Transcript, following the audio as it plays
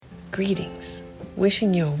Greetings,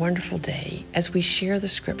 wishing you a wonderful day as we share the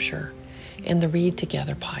scripture in the Read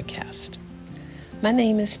Together podcast. My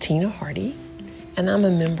name is Tina Hardy, and I'm a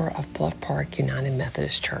member of Bluff Park United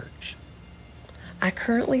Methodist Church. I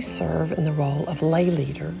currently serve in the role of lay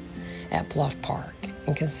leader at Bluff Park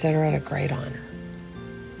and consider it a great honor.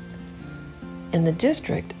 In the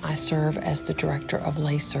district, I serve as the Director of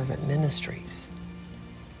Lay Servant Ministries,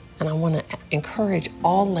 and I want to encourage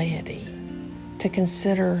all laity to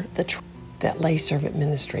consider that lay servant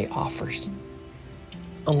ministry offers.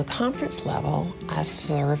 On the conference level, I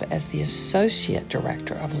serve as the Associate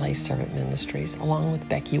Director of Lay Servant Ministries along with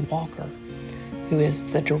Becky Walker, who is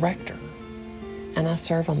the Director, and I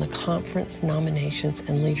serve on the conference nominations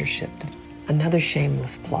and leadership. Another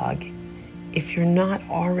shameless plug, if you're not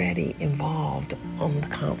already involved on the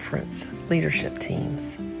conference leadership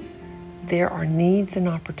teams, there are needs and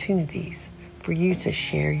opportunities for you to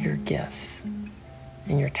share your gifts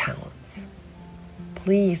and your talents.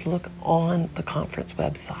 Please look on the conference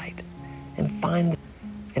website and find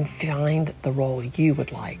the role you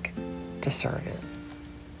would like to serve in.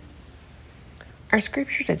 Our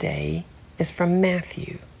scripture today is from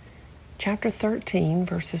Matthew, chapter 13,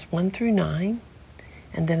 verses 1 through 9,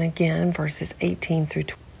 and then again verses 18 through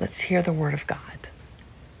 20. Let's hear the word of God.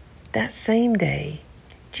 That same day,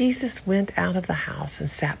 Jesus went out of the house and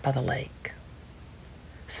sat by the lake.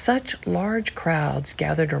 Such large crowds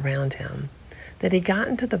gathered around him that he got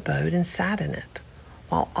into the boat and sat in it,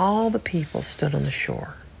 while all the people stood on the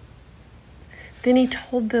shore. Then he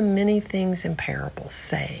told them many things in parables,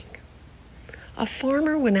 saying, A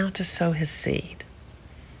farmer went out to sow his seed.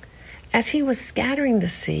 As he was scattering the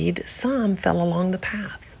seed, some fell along the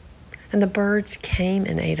path, and the birds came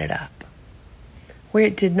and ate it up. Where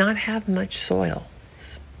it did not have much soil,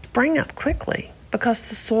 it sprang up quickly because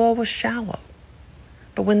the soil was shallow.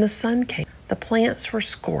 But when the sun came, the plants were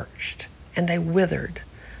scorched, and they withered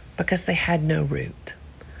because they had no root.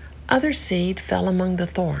 Other seed fell among the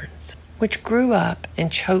thorns, which grew up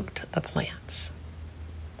and choked the plants.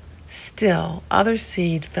 Still, other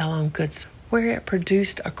seed fell on good soil, where it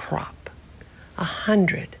produced a crop,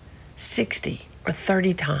 100, 60, or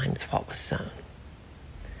 30 times what was sown.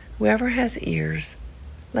 Whoever has ears,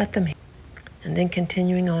 let them hear. And then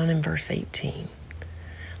continuing on in verse 18.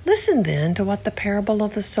 Listen then to what the parable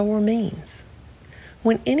of the sower means.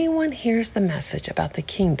 When anyone hears the message about the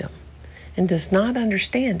kingdom and does not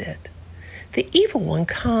understand it, the evil one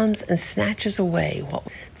comes and snatches away what.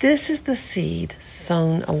 This is the seed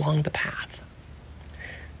sown along the path.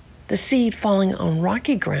 The seed falling on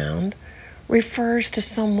rocky ground refers to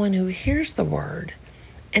someone who hears the word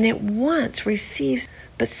and at once receives,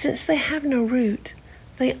 but since they have no root,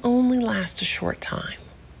 they only last a short time.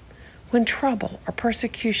 When trouble or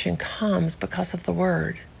persecution comes because of the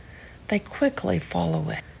word, they quickly fall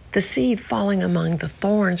away. The seed falling among the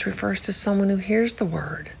thorns refers to someone who hears the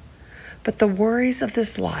word, but the worries of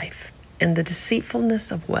this life and the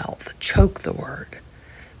deceitfulness of wealth choke the word,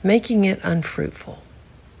 making it unfruitful.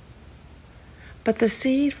 But the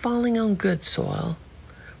seed falling on good soil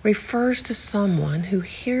refers to someone who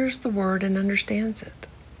hears the word and understands it.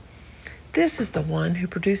 This is the one who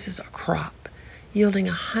produces a crop yielding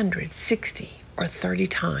 100, 60, or 30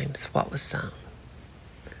 times what was sown.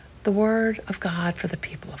 The word of God for the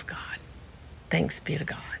people of God. Thanks be to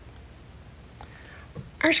God.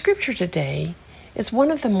 Our scripture today is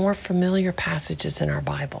one of the more familiar passages in our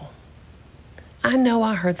Bible. I know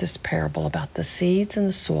I heard this parable about the seeds in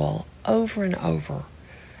the soil over and over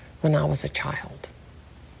when I was a child.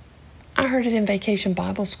 I heard it in Vacation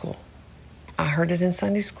Bible School. I heard it in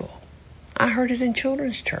Sunday school. I heard it in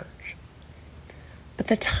children's church. But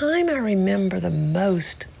the time I remember the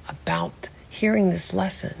most about hearing this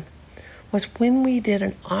lesson was when we did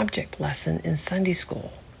an object lesson in Sunday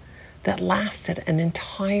school that lasted an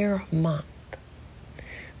entire month.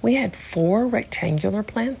 We had 4 rectangular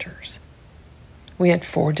planters. We had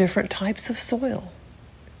 4 different types of soil.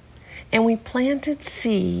 And we planted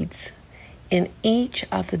seeds in each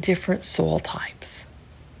of the different soil types.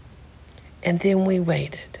 And then we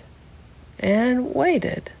waited and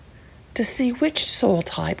waited to see which soil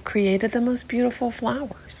type created the most beautiful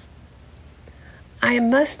flowers. I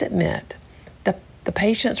must admit that the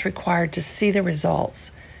patience required to see the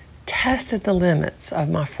results tested the limits of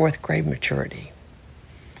my 4th grade maturity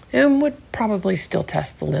and would probably still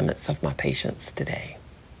test the limits of my patience today.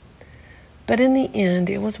 But in the end,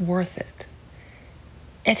 it was worth it.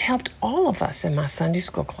 It helped all of us in my Sunday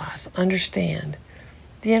school class understand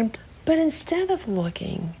but instead of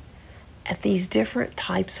looking at these different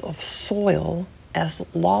types of soil as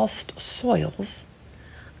lost soils,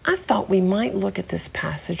 I thought we might look at this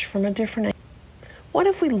passage from a different angle. What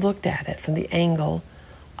if we looked at it from the angle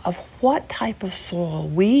of what type of soil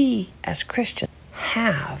we as Christians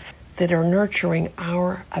have that are nurturing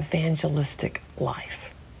our evangelistic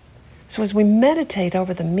life? So as we meditate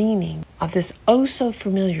over the meaning of this oh so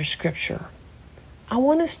familiar scripture, I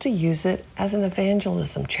want us to use it as an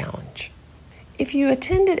evangelism challenge. If you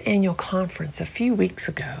attended annual conference a few weeks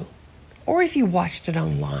ago, or if you watched it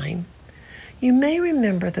online, you may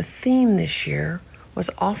remember the theme this year was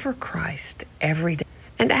Offer Christ Every Day.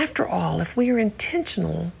 And after all, if we are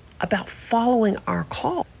intentional about following our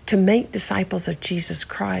call to make disciples of Jesus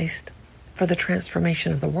Christ for the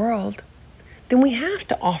transformation of the world, then we have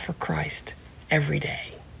to offer Christ every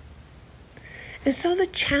day. And so the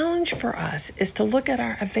challenge for us is to look at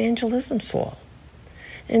our evangelism soil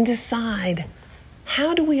and decide,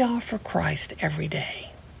 how do we offer Christ every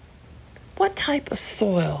day? What type of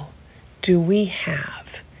soil do we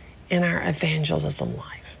have in our evangelism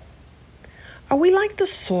life? Are we like the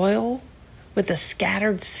soil with the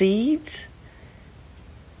scattered seeds,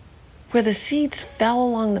 where the seeds fell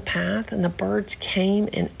along the path and the birds came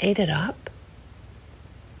and ate it up?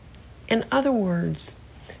 In other words,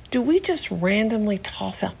 do we just randomly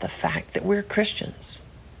toss out the fact that we're Christians,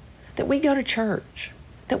 that we go to church,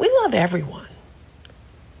 that we love everyone?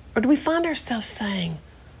 Or do we find ourselves saying,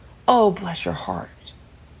 oh, bless your heart,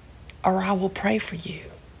 or I will pray for you,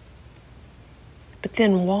 but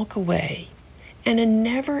then walk away and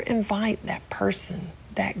never invite that person,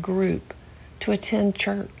 that group, to attend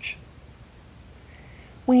church?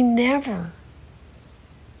 We never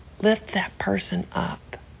lift that person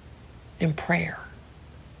up in prayer.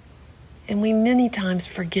 And we many times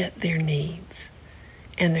forget their needs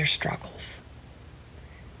and their struggles.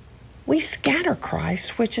 We scatter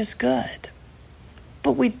Christ, which is good,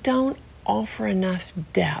 but we don't offer enough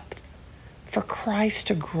depth for Christ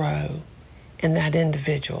to grow in that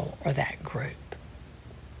individual or that group.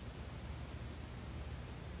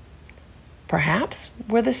 Perhaps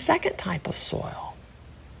we're the second type of soil,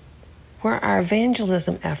 where our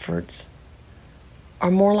evangelism efforts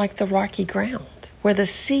are more like the rocky ground, where the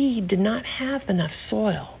seed did not have enough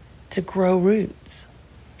soil to grow roots.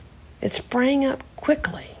 It sprang up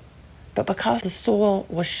quickly, but because the soil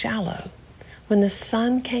was shallow, when the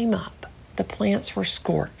sun came up, the plants were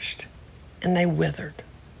scorched and they withered.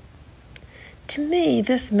 To me,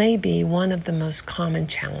 this may be one of the most common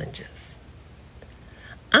challenges.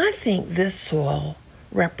 I think this soil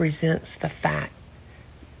represents the fact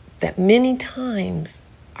that many times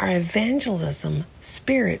our evangelism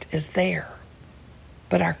spirit is there,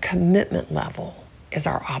 but our commitment level is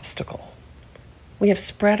our obstacle. We have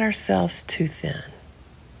spread ourselves too thin.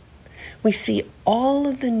 We see all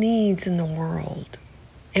of the needs in the world,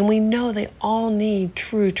 and we know they all need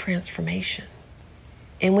true transformation.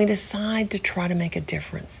 And we decide to try to make a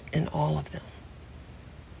difference in all of them.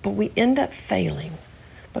 But we end up failing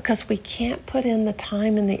because we can't put in the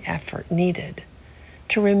time and the effort needed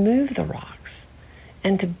to remove the rocks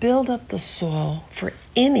and to build up the soil for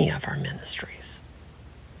any of our ministries.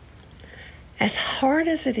 As hard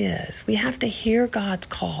as it is, we have to hear God's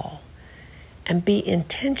call and be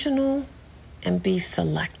intentional and be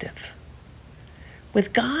selective.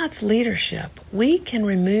 With God's leadership, we can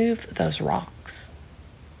remove those rocks.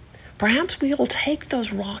 Perhaps we will take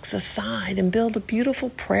those rocks aside and build a beautiful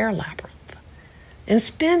prayer labyrinth and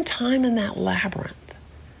spend time in that labyrinth,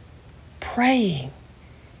 praying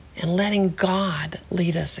and letting God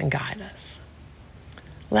lead us and guide us,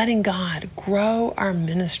 letting God grow our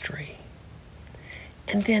ministry,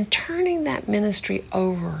 and then turning that ministry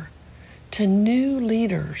over to new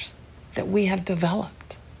leaders that we have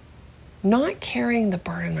developed, not carrying the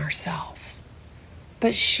burden ourselves,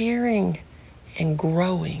 but sharing and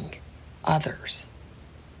growing others.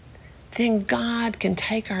 Then God can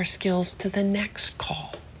take our skills to the next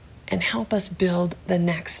call and help us build the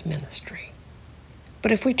next ministry.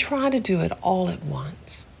 But if we try to do it all at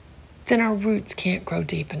once, then our roots can't grow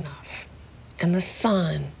deep enough, and the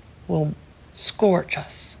sun will scorch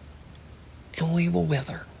us, and we will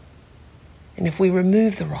wither. And if we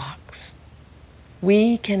remove the rocks,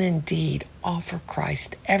 we can indeed offer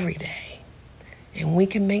Christ every day, and we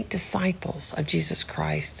can make disciples of Jesus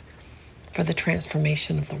Christ for the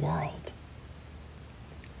transformation of the world.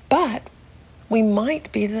 But we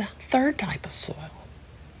might be the third type of soil,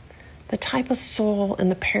 the type of soil in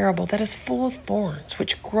the parable that is full of thorns,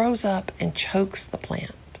 which grows up and chokes the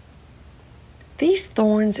plant. These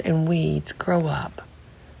thorns and weeds grow up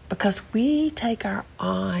because we take our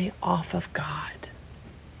eye off of God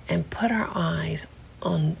and put our eyes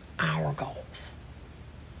on our goals,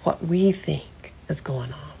 what we think is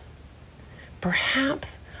going on.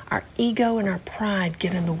 Perhaps our ego and our pride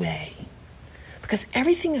get in the way because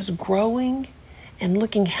everything is growing and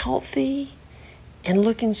looking healthy and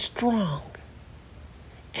looking strong.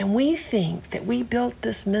 And we think that we built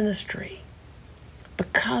this ministry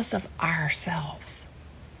because of ourselves,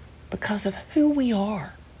 because of who we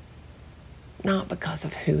are, not because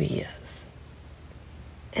of who He is.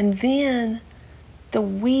 And then the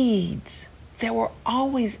weeds that were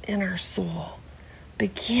always in our soil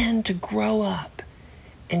begin to grow up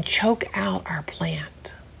and choke out our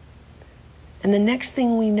plant. And the next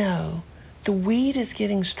thing we know, the weed is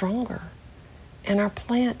getting stronger and our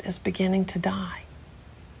plant is beginning to die.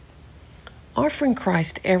 Offering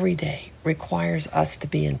Christ every day requires us to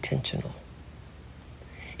be intentional.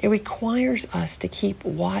 It requires us to keep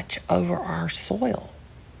watch over our soil.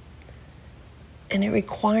 And it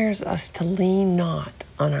requires us to lean not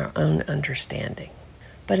on our own understanding,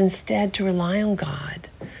 but instead to rely on God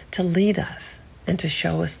to lead us and to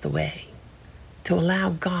show us the way, to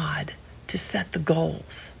allow God to set the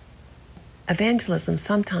goals. Evangelism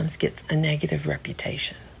sometimes gets a negative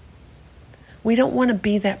reputation. We don't want to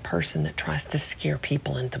be that person that tries to scare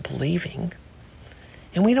people into believing.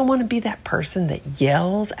 And we don't want to be that person that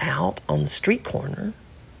yells out on the street corner.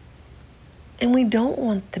 And we don't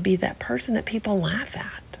want to be that person that people laugh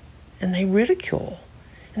at and they ridicule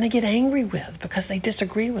and they get angry with because they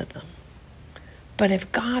disagree with them. But if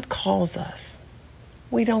God calls us,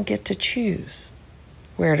 we don't get to choose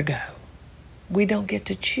where to go. We don't get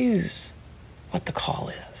to choose what the call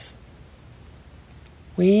is.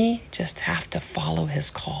 We just have to follow His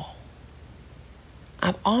call.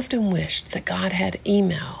 I've often wished that God had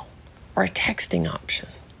email or a texting option.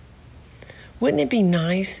 Wouldn't it be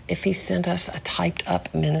nice if He sent us a typed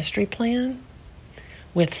up ministry plan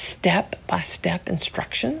with step-by-step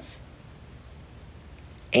instructions?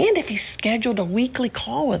 And if He scheduled a weekly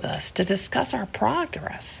call with us to discuss our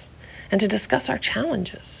progress and to discuss our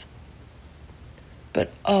challenges? But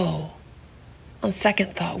on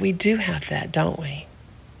second thought, we do have that, don't we?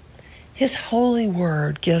 His holy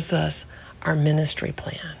word gives us our ministry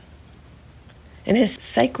plan. And His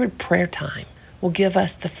sacred prayer time will give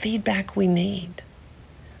us the feedback we need,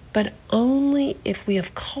 but only if we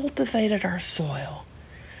have cultivated our soil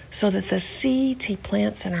so that the seeds He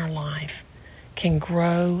plants in our life can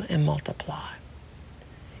grow and multiply,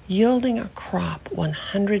 yielding a crop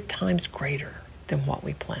 100 times greater than what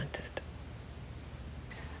we planted.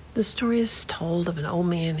 The story is told of an old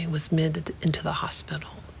man who was admitted into the hospital.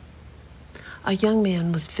 A young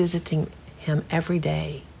man was visiting him every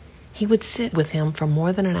day. He would sit with him for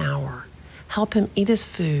more than an hour, help him eat his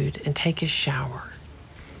food and take his shower.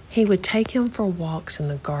 He would take him for walks in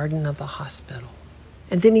the garden of the hospital,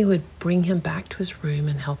 and then he would bring him back to his room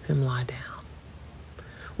and help him lie down.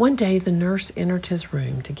 One day, the nurse entered his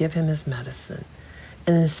room to give him his medicine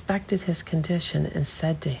and inspected his condition and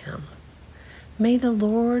said to him, "May the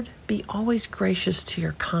Lord be always gracious to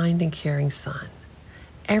your kind and caring son.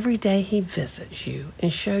 Every day He visits you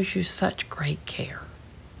and shows you such great care."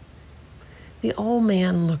 The old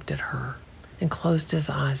man looked at her and closed his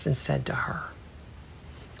eyes and said to her,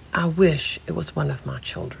 "I wish it was one of my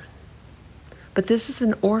children. But this is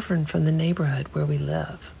an orphan from the neighborhood where we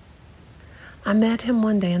live. I met him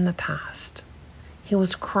one day in the past. He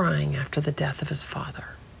was crying after the death of his father.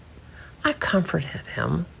 I comforted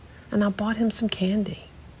him and I bought him some candy.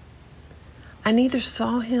 I neither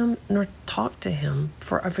saw him nor talked to him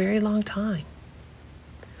for a very long time.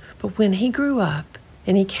 But when he grew up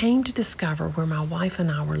and he came to discover where my wife and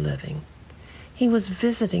I were living, he was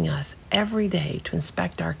visiting us every day to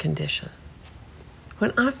inspect our condition.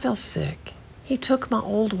 When I fell sick, he took my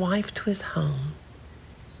old wife to his home,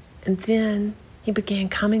 and then he began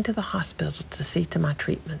coming to the hospital to see to my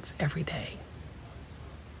treatments every day.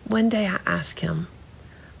 One day I asked him,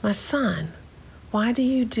 'My son, why do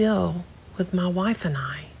you deal with my wife and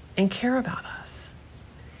I and care about us?'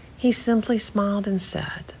 He simply smiled and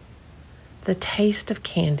said, 'The taste of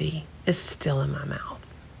candy is still in my mouth.'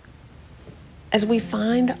 As we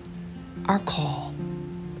find our call,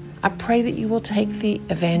 I pray that you will take the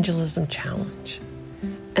evangelism challenge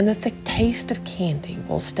and that the taste of candy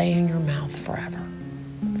will stay in your mouth forever.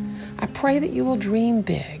 I pray that you will dream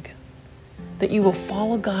big, that you will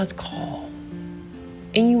follow God's call,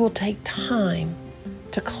 and you will take time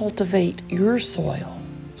to cultivate your soil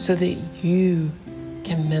so that you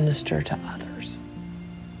can minister to others,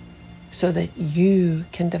 so that you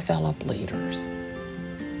can develop leaders,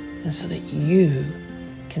 and so that you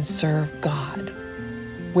can serve God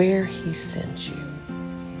where He sent you.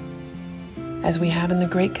 As we have in the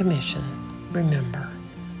Great Commission, remember,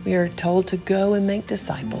 we are told to go and make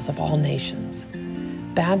disciples of all nations,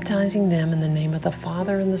 baptizing them in the name of the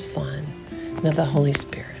Father and the Son and of the Holy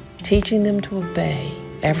Spirit, teaching them to obey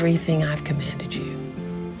everything I've commanded you.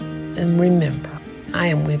 And remember, I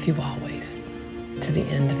am with you always, to the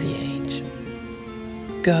end of the age.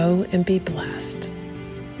 Go and be blessed.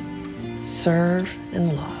 Serve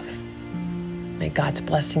and love. May God's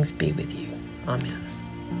blessings be with you. Amen.